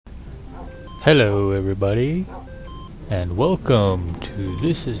Hello everybody, and welcome to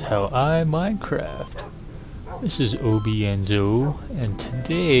This Is How I Minecraft. This is Enzo, and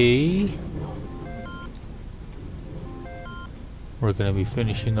today we're going to be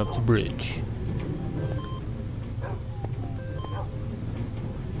finishing up the bridge.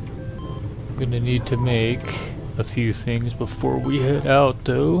 I'm going to need to make a few things before we head out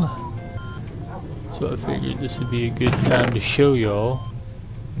though, so I figured this would be a good time to show y'all.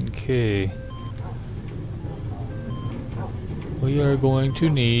 Okay. We are going to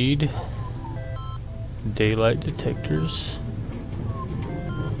need daylight detectors,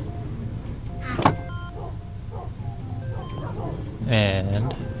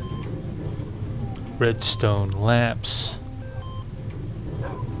 and redstone lamps.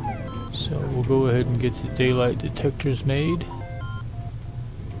 So we'll go ahead and get the daylight detectors made.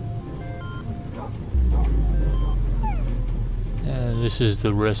 And this is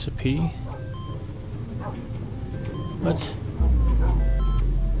the recipe. What?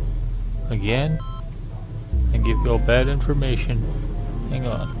 Again? I give y'all bad information. Hang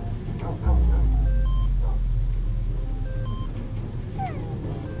on.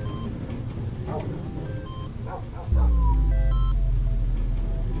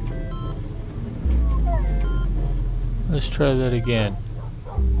 Let's try that again.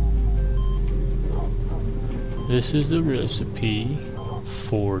 This is the recipe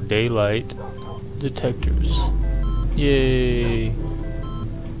for daylight detectors. Yay!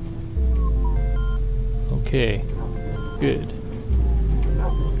 Okay, good.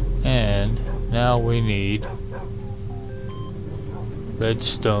 And now we need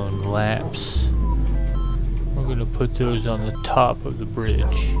redstone lamps. We're going to put those on the top of the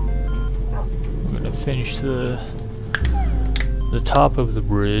bridge. We're going to finish the top of the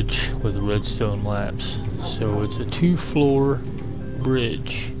bridge with redstone lamps. So it's a 2-floor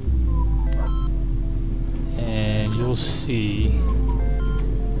bridge. And you'll see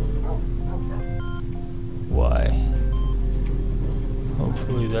why.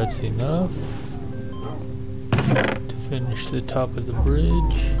 Hopefully that's enough to finish the top of the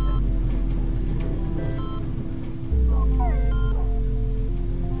bridge.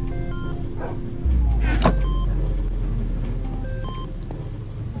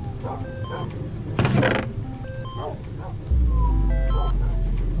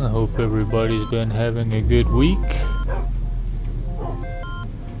 I hope everybody's been having a good week.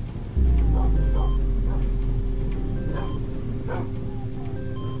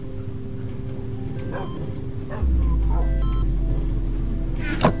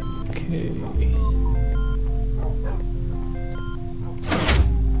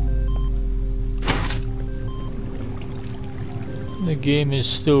 The game is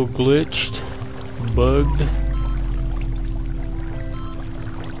still glitched, bugged.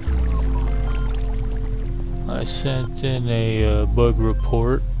 I sent in a bug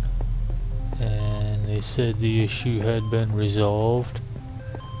report and they said the issue had been resolved,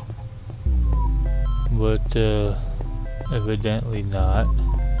 but evidently not.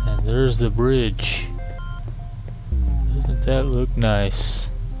 And there's the bridge. Doesn't that look nice?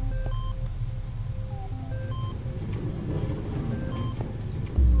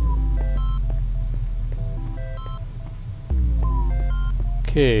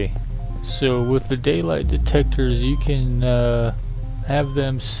 Okay, so with the daylight detectors you can have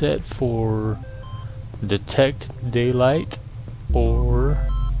them set for detect daylight or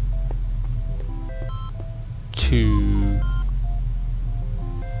to,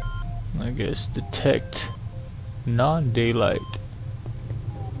 I guess, detect non-daylight.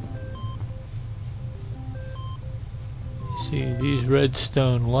 You see these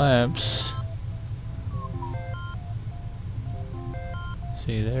redstone lamps.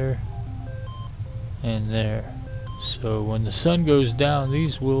 See there and there. So when the sun goes down,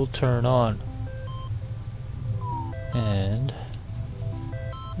 these will turn on. And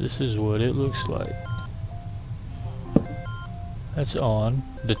this is what it looks like. That's on.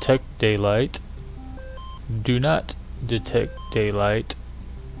 Detect daylight. Do not detect daylight.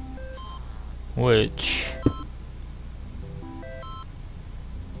 Which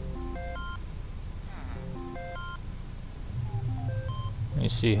let me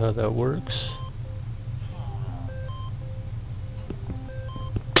see how that works.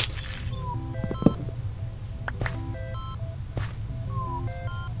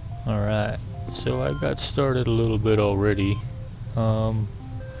 Alright, so I got started a little bit already.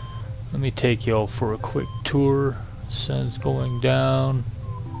 Let me take y'all for a quick tour. Sun's going down.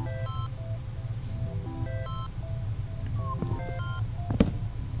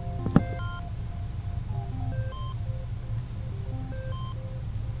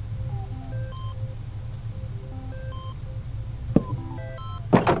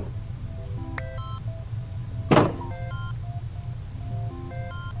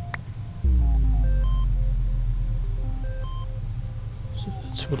 So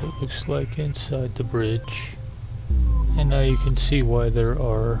that's what it looks like inside the bridge. And now you can see why there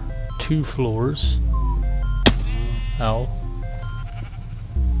are 2 floors. Ow.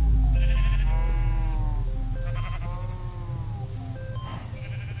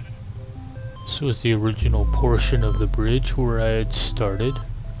 This was the original portion of the bridge where I had started.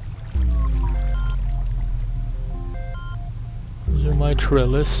 Those are my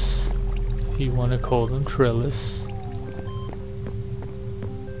trellis, if you want to call them trellis.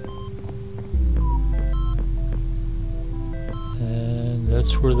 And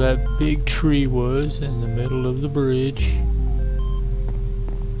that's where that big tree was in the middle of the bridge.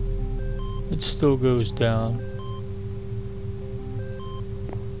 It still goes down.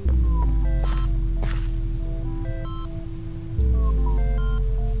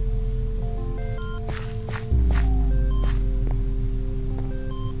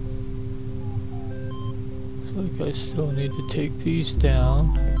 I still need to take these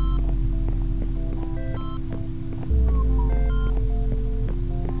down.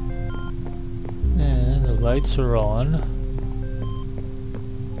 And the lights are on.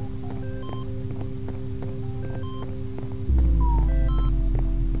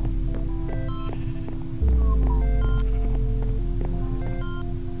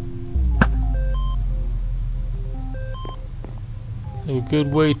 A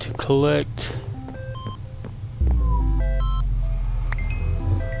good way to collect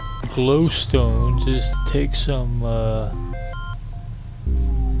glowstones is to take some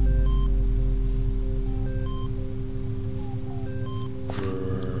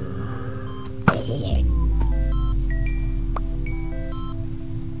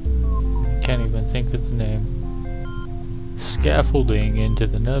can't even think of the name, scaffolding into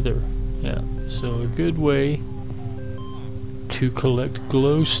the nether. Yeah, so a good way to collect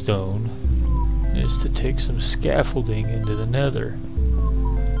glowstone is to take some scaffolding into the nether.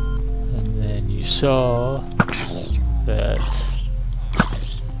 You saw that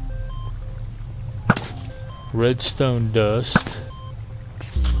redstone dust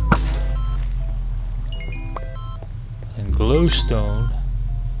and glowstone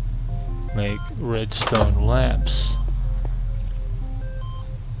make redstone lamps.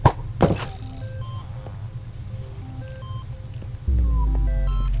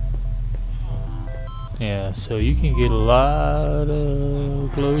 Yeah, so you can get a lot of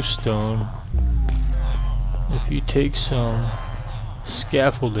glowstone if you take some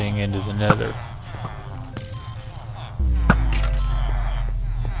scaffolding into the nether.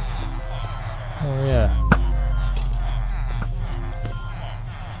 Oh yeah.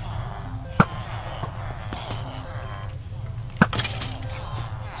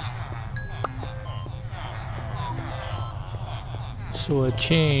 So I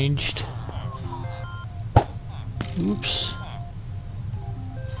changed. Oops.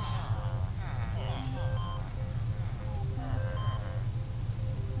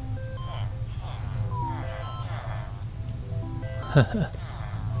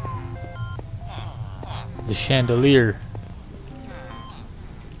 The chandelier.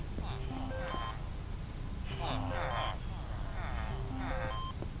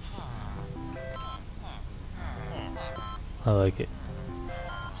 I like it.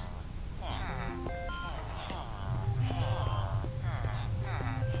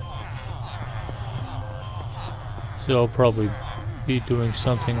 So I'll probably be doing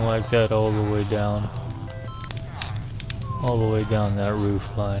something like that all the way down that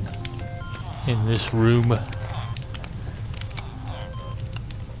roof line in this room.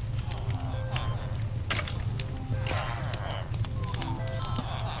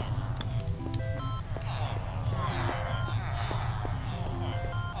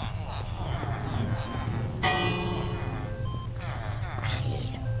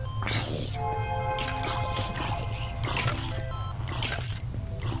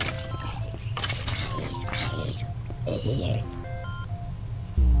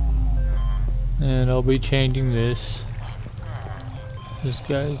 And I'll be changing this. This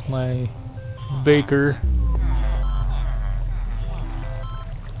guy's my baker.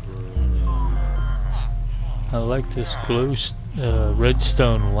 I like this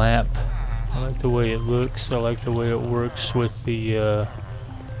redstone lamp. I like the way it looks. I like the way it works with the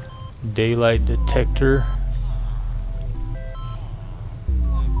daylight detector.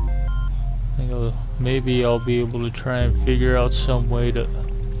 Maybe I'll be able to try and figure out some way to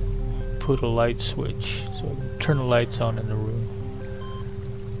put a light switch so I can turn the lights on in the room.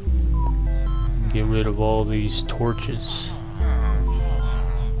 Get rid of all these torches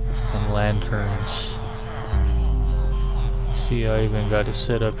and lanterns. See, I even got it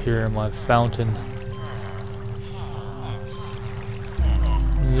set up here in my fountain.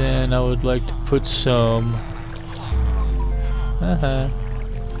 And I would like to put some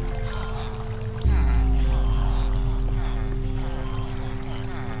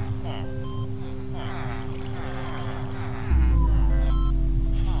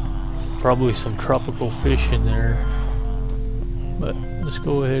probably some tropical fish in there, but let's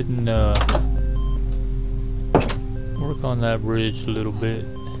go ahead and work on that bridge a little bit.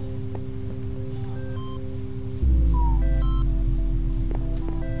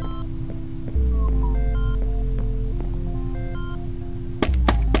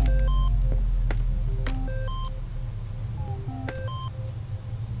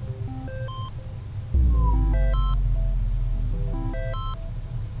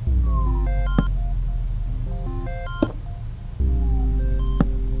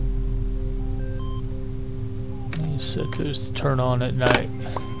 Set those to turn on at night.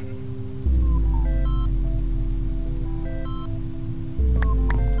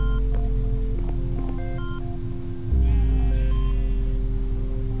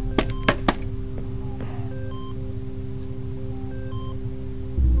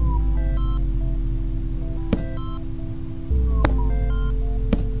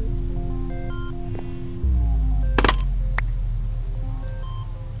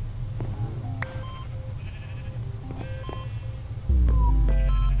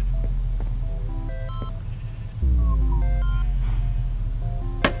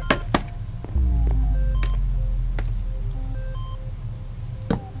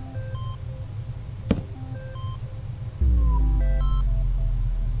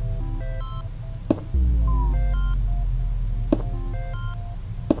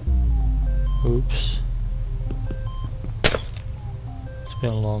 Oops. It's been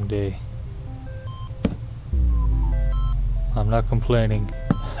a long day. I'm not complaining.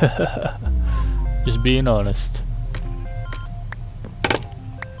 Just being honest.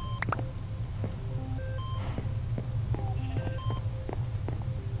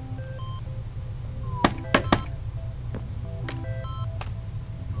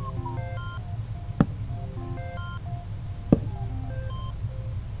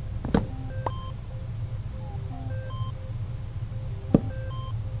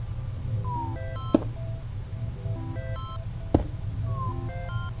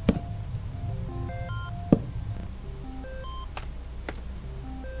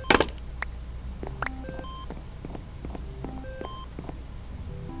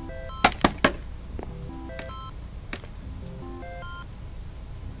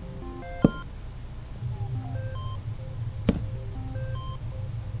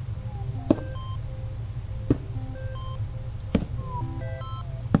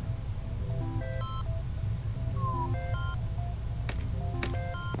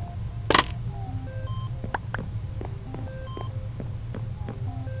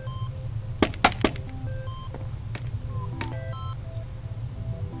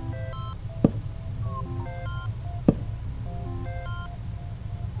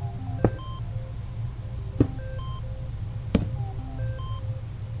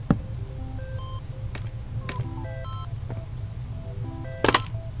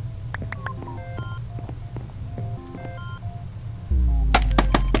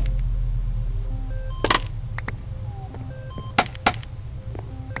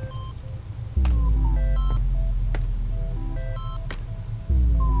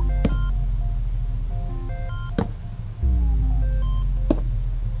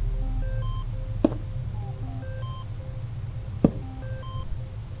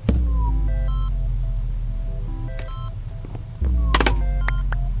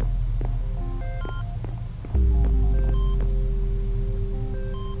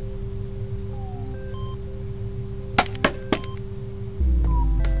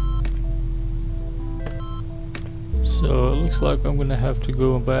 So it looks like I'm gonna have to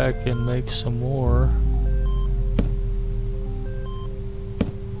go back and make some more.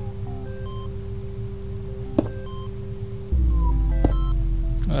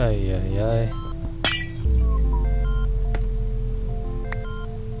 Ay, ay, ay.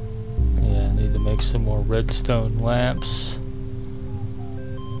 Yeah, I need to make some more redstone lamps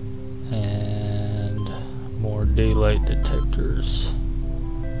and more daylight detectors.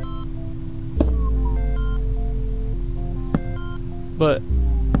 But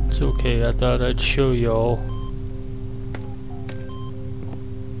it's okay, I thought I'd show y'all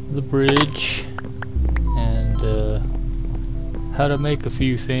the bridge and how to make a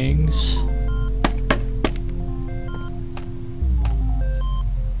few things.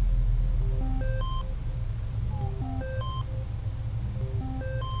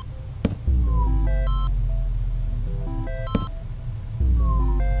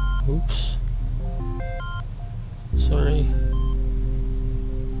 Oops. Sorry.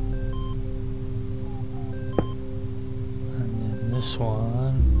 And then this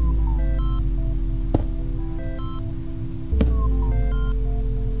one.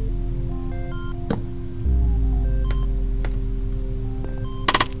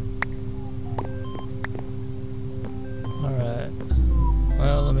 Alright.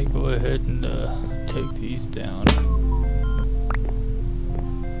 Well, let me go ahead and take these down.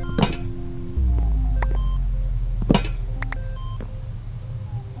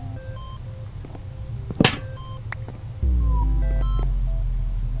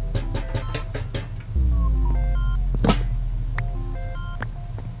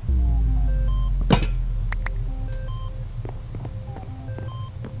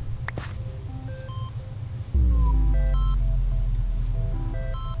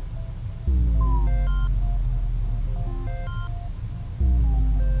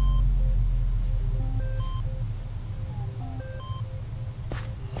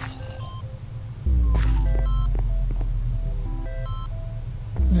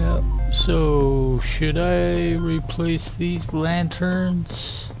 Yep, so should I replace these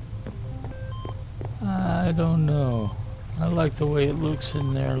lanterns? I don't know. I like the way it looks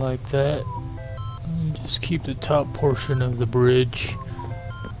in there like that. And just keep the top portion of the bridge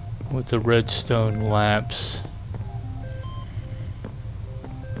with the redstone lamps.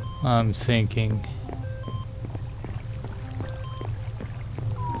 I'm thinking.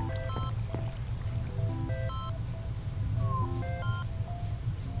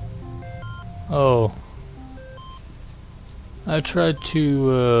 Oh, I tried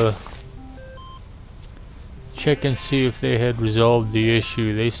to check and see if they had resolved the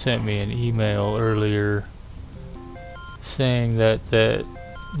issue. They sent me an email earlier saying that that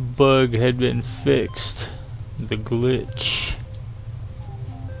bug had been fixed, the glitch.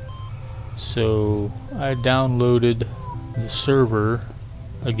 So I downloaded the server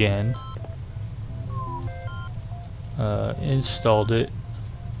again, installed it,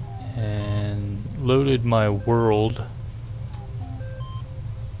 and loaded my world,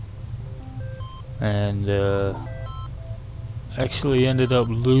 and actually ended up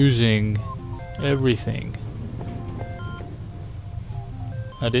losing everything.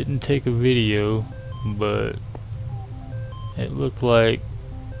 I didn't take a video, but it looked like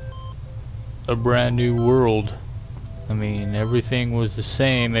a brand new world. I mean, everything was the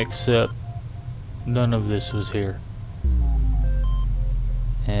same except none of this was here.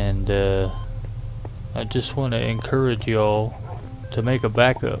 And I just want to encourage y'all to make a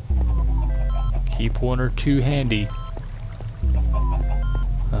backup. Keep one or two handy,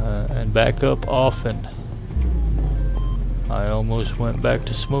 and back up often. I almost went back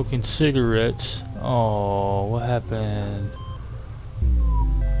to smoking cigarettes. Oh, what happened?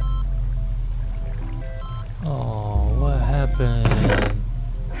 Oh, what happened?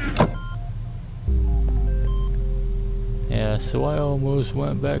 Yeah, so I almost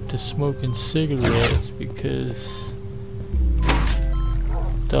went back to smoking cigarettes because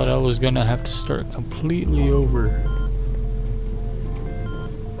I thought I was gonna have to start completely over.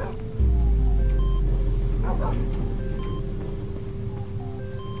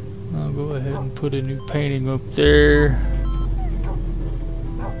 I'll go ahead and put a new painting up there.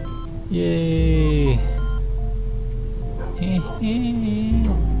 Yay!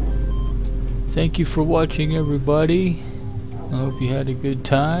 Thank you for watching, everybody. I hope you had a good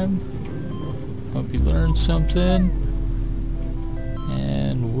time. Hope you learned something.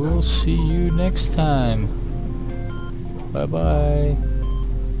 And we'll see you next time. Bye-bye.